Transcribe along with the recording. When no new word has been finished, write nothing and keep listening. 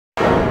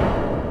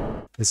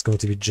It's going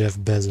to be Jeff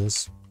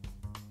Bezos.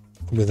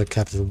 With a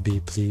capital B,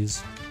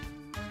 please.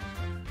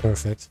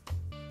 Perfect.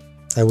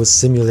 I will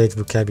simulate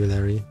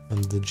vocabulary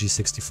on the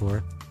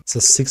G64. It's a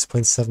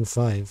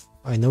 6.75.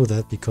 I know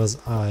that because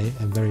I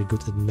am very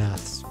good at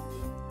maths.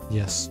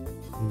 Yes.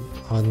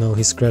 Oh no,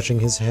 he's scratching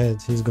his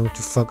head. He's going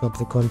to fuck up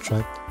the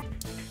contract.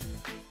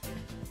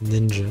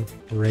 Ninja.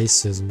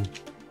 Racism.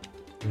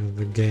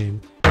 The game.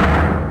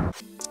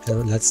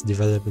 Let's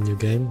develop a new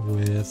game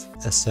with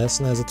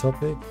assassin as a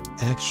topic,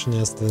 action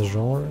as the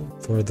genre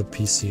for the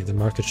PC. The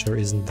market share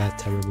isn't that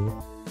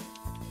terrible.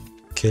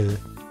 Kill.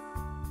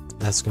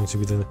 That's going to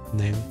be the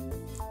name.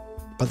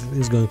 But it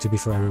is going to be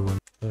for everyone.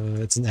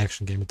 It's an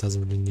action game, it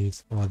doesn't really need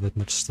all that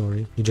much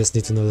story. You just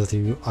need to know that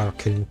you are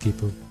killing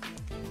people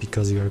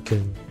because you are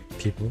killing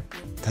people.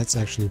 That's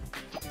actually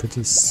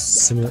pretty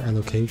similar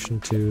allocation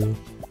to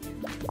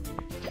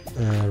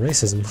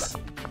racism.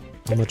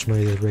 How much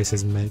money did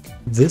racism make?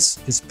 This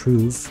is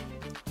proof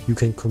you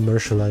can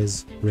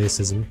commercialize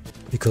racism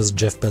because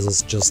Jeff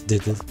Bezos just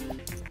did it.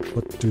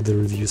 What do the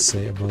reviews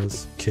say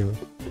about kill?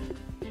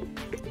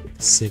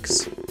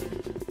 6.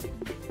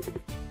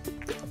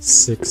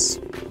 6.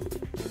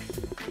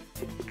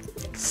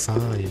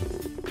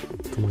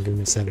 5. Come on, give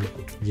me a 7.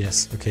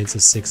 Yes, okay, it's a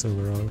 6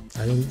 overall.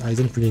 I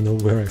don't really know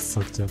where I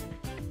fucked up.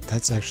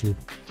 That's actually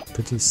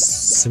pretty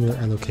similar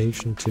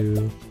allocation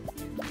to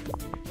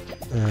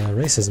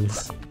racism.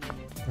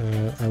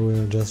 I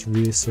will just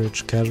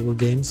research casual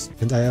games,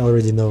 and I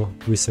already know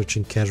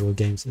researching casual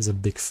games is a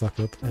big fuck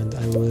up, and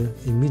I will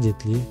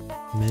immediately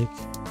make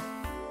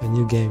a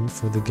new game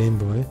for the Game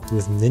Boy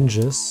with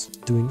ninjas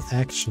doing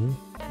action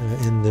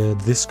in the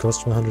this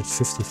cost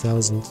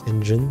 150,000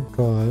 engine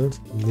called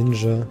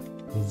Ninja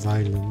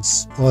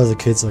Violence. All the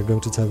kids are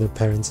going to tell their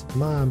parents,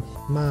 Mom,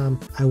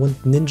 I want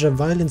Ninja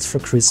Violence for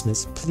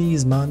Christmas.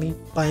 Please, Mommy,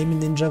 buy me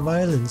Ninja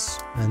Violence.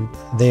 And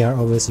they are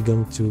obviously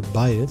going to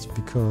buy it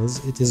because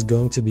it is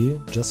going to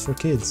be just for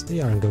kids.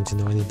 They aren't going to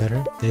know any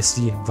better. They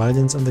see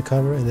violence on the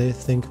cover and they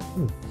think,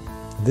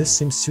 this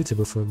seems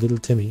suitable for little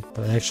Timmy,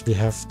 but I actually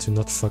have to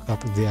not fuck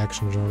up the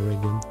action genre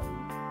again.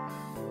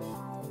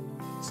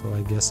 So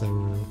I guess I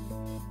will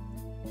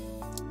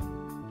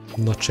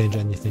not change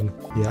anything.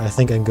 Yeah, I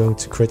think I'm going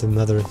to create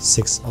another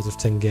 6 out of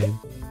 10 game.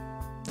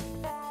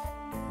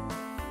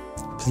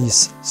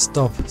 Please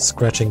stop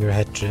scratching your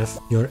head, Jeff.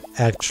 You're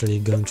actually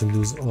going to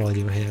lose all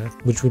your hair,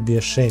 which would be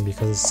a shame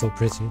because it's so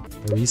pretty.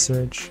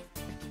 Research.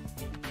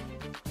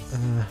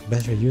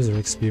 Better user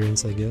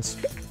experience, I guess.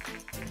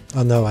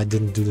 Oh no, I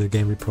didn't do the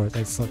game report.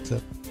 I fucked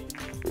up.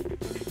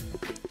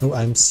 Oh,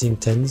 I'm seeing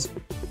 10s,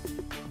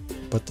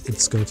 but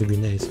it's going to be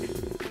an 8.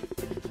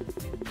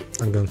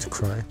 I'm going to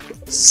cry.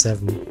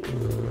 7.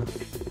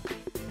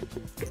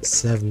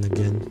 7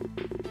 again.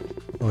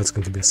 Oh, it's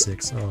going to be a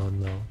 6. Oh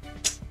no.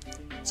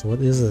 So what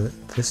is it?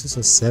 This is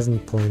a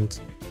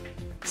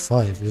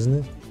 7.5, isn't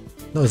it?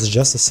 No, it's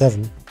just a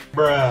 7.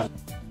 Bruh.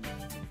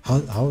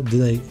 How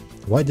did I...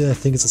 Why did I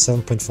think it's a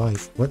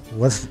 7.5?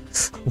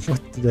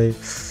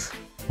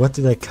 What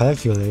did I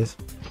calculate?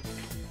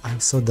 I'm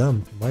so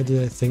dumb. Why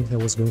did I think that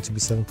was going to be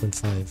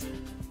 7.5?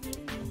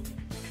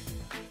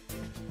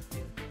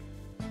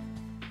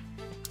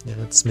 Yeah,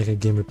 let's make a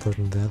game report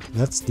on that.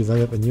 Let's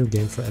develop a new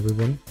game for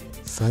everyone.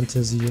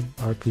 Fantasy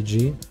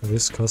RPG.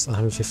 This costs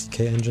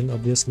 150k engine,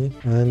 obviously.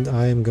 And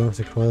I am going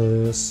to call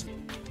this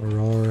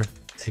Roar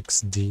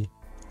XD.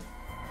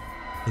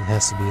 It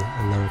has to be a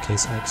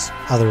lowercase x,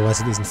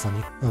 otherwise it isn't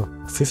funny. Oh,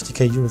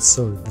 50k units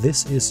sold.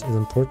 This is an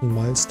important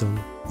milestone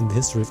in the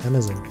history of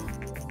Amazon.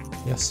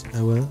 Yes,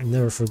 I will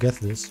never forget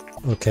this.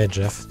 Okay,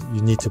 Jeff,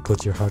 you need to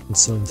put your heart and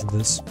soul into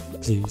this.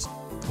 Please.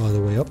 All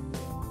the way up.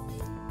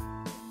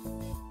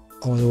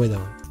 All the way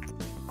down.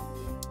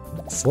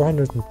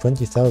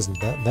 420,000,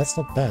 that's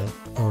not bad.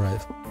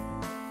 Alright.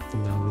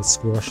 Now let's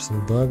squash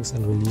some bugs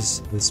and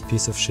release this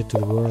piece of shit to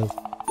the world.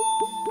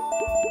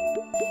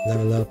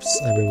 Level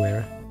ups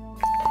everywhere.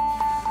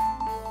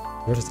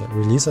 What is that?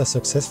 Release a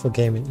successful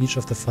game in each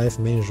of the 5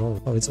 main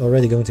genres. Oh, it's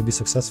already going to be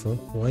successful.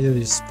 Why did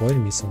you spoil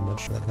me so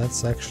much?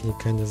 That's actually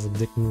kind of a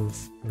dick move.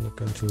 I'm not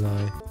going to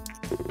lie.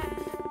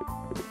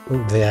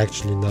 Oh, they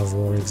actually love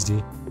War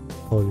XD.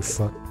 Holy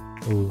fuck.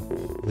 Oh,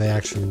 they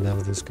actually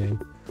love this game.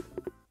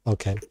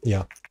 Okay,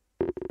 yeah.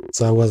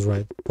 So I was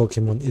right.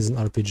 Pokemon is an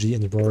RPG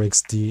and War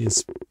XD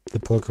is the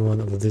Pokemon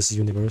of this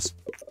universe.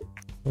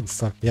 What the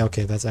fuck? Yeah,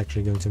 okay, that's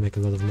actually going to make a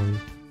lot of money.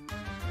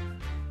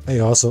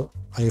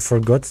 I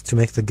forgot to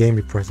make the game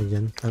report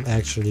again. I'm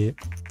actually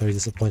very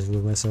disappointed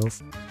with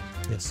myself.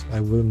 Yes, I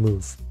will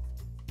move.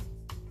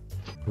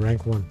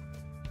 Rank 1.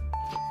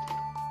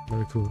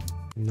 Very cool.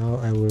 Now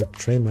I will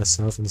train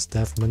myself in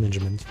staff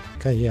management.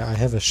 Okay, yeah, I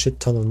have a shit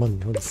ton of money.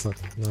 Holy fuck.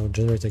 Now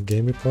generate a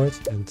game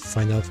report and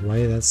find out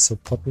why that's so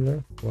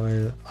popular,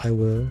 while I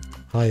will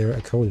hire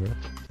a coder.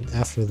 And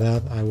after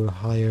that, I will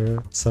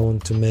hire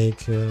someone to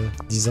make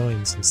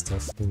designs and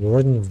stuff.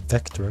 Warden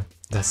Vector.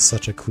 That's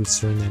such a cool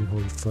surname,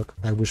 holy fuck.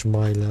 I wish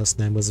my last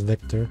name was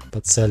Vector,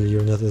 but sadly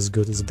you're not as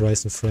good as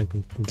Bryson Frank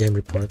in Game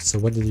Report. So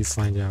what did you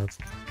find out?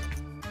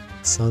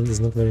 Sound is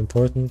not very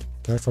important.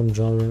 Platform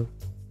genre.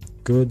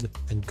 good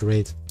and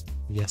great.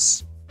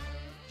 Yes.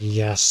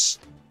 Yes.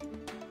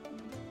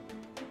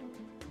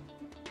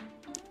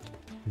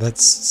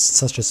 That's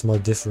such a small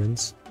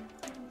difference.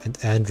 And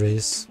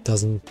Andres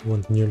doesn't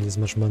want nearly as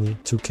much money,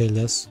 2k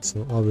less,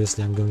 so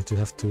obviously I'm going to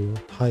have to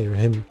hire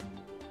him.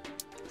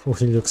 Oh,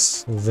 he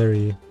looks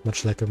very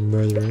much like a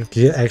murderer.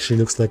 He actually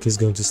looks like he's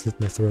going to slit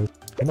my throat.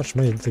 How much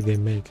money did the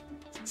game make?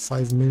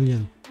 5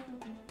 million.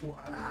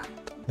 What?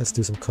 Let's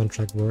do some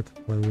contract work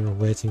while we're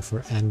waiting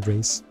for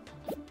Andres.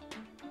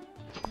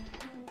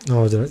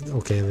 Oh,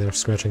 they're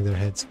scratching their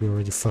heads. We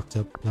already fucked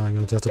up. Now I'm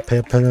going to have to pay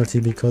a penalty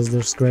because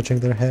they're scratching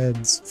their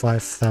heads.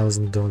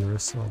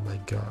 $5,000. Oh my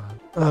god.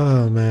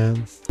 Oh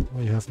man.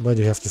 Why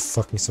do you have to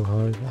fuck me so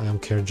hard? I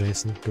don't care,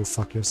 Jason. Go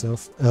fuck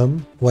yourself.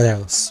 What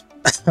else?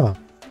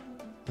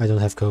 I don't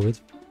have COVID.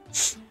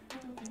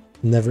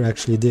 Never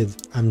actually did.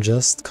 I'm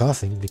just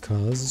coughing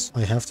because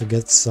I have to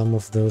get some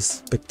of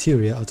those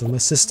bacteria out of my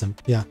system.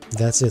 Yeah,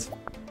 that's it.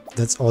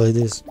 That's all it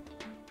is.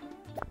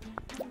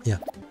 Yeah,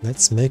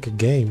 let's make a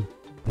game.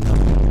 No,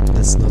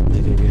 let's not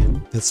make a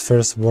game. Let's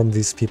first warm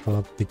these people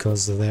up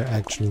because they're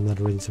actually not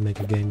ready to make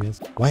a game yet.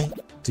 Why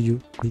do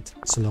you need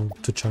so long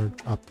to charge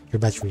up your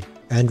battery?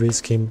 Andres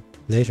came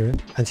later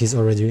and he's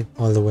already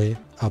all the way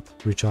up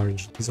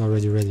recharged. He's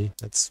already ready.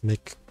 Let's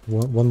make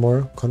one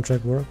more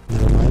contract work.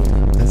 Never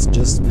mind. Let's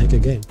just make a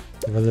game.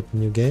 Develop a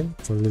new game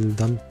for little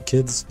dumb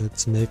kids.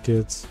 Let's make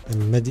it a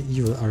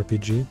medieval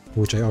RPG,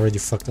 which I already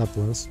fucked up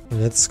once.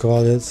 And let's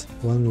call it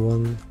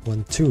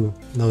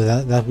 1112. No,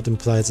 that would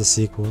imply it's a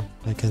sequel.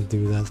 I can't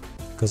do that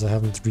because I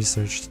haven't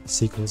researched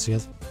sequels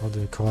yet. How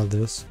do I call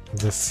this?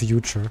 The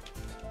future.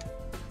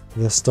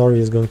 The story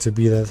is going to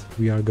be that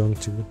we are going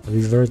to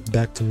revert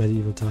back to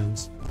medieval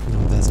times.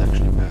 No, that's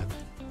actually bad.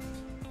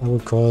 I will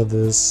call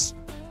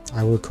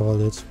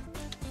it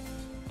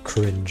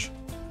cringe.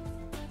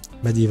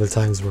 Medieval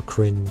times were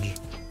cringe.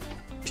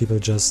 People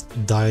just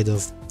died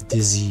of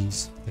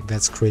disease. Like,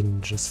 that's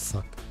cringe as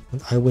fuck.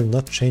 And I will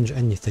not change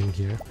anything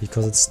here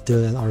because it's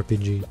still an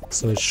RPG.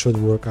 So it should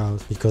work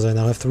out because I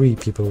now have 3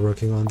 people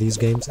working on these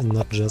games and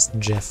not just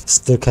Jeff.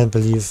 Still can't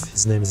believe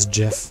his name is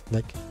Jeff.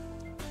 Like,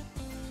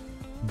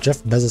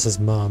 Jeff Bezos'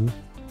 mom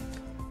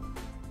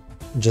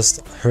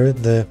just heard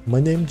the "my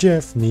name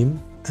Jeff"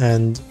 meme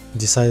and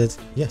decided,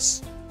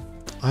 yes,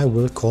 I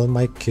will call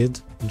my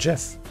kid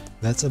Jeff.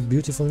 That's a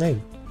beautiful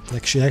name.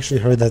 Like, she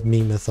actually heard that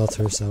meme and thought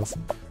to herself,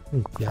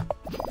 yeah,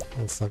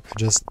 oh fuck,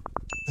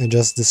 I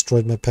just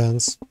destroyed my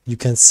pants. You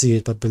can't see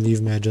it, but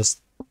believe me, I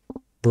just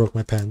broke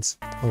my pants.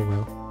 Oh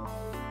well.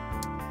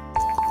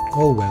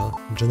 Oh well.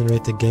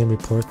 Generate the game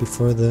report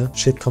before the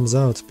shit comes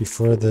out,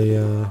 before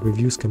the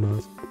reviews come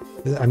out.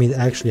 I mean, it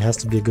actually has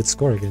to be a good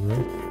score again,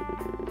 right?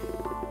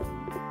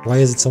 Why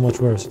is it so much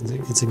worse?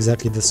 It's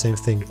exactly the same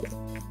thing.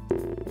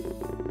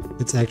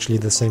 It's actually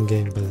the same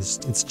game, but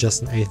it's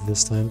just an 8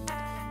 this time.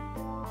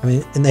 I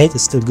mean, an 8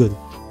 is still good,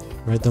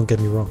 right? Don't get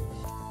me wrong.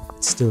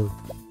 It's still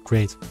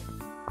great.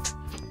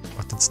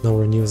 But it's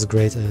nowhere near as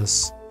great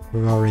as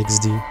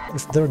RubenSim.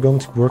 If they're going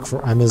to work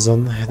for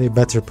Amazon, they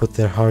better put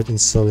their heart and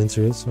soul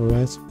into it,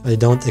 alright? I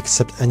don't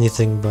accept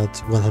anything but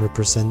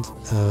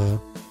 100%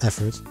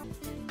 effort.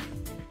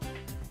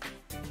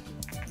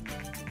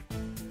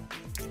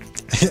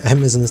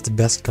 Amazon is the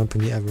best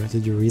company ever.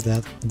 Did you read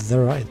that?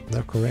 They're right.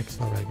 They're correct.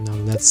 Alright, now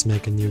let's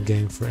make a new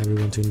game for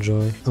everyone to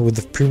enjoy. With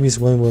the previous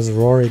one was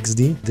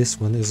RubenSim. This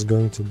one is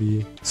going to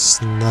be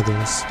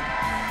Snuggles.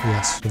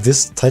 Yes.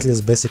 This title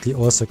is basically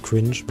also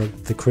cringe,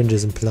 but the cringe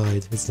is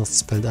implied. It's not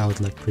spelled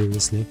out like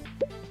previously.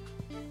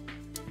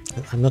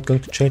 I'm not going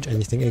to change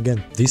anything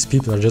again. These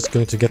people are just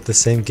going to get the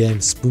same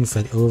game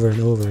spoon-fed over and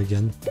over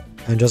again.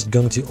 I'm just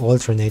going to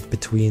alternate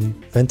between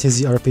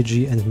fantasy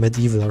RPG and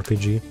medieval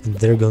RPG, and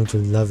they're going to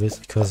love it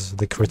because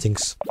the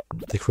critics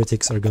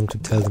are going to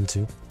tell them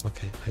to.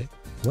 Okay,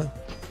 what?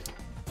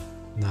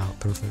 Now,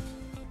 perfect.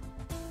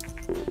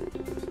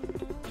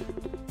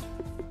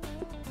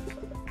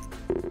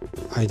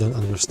 I don't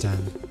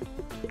understand.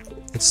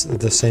 It's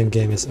the same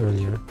game as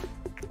earlier.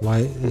 Why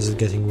is it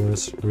getting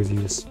worse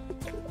reviews?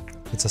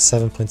 It's a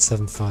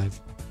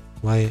 7.75.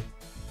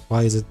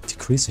 Why is it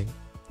decreasing?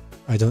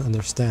 I don't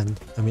understand.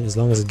 I mean, as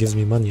long as it gives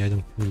me money, I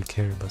don't really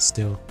care, but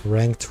still.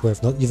 Rank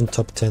 12, not even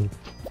top 10.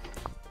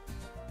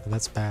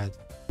 That's bad.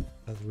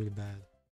 That's really bad.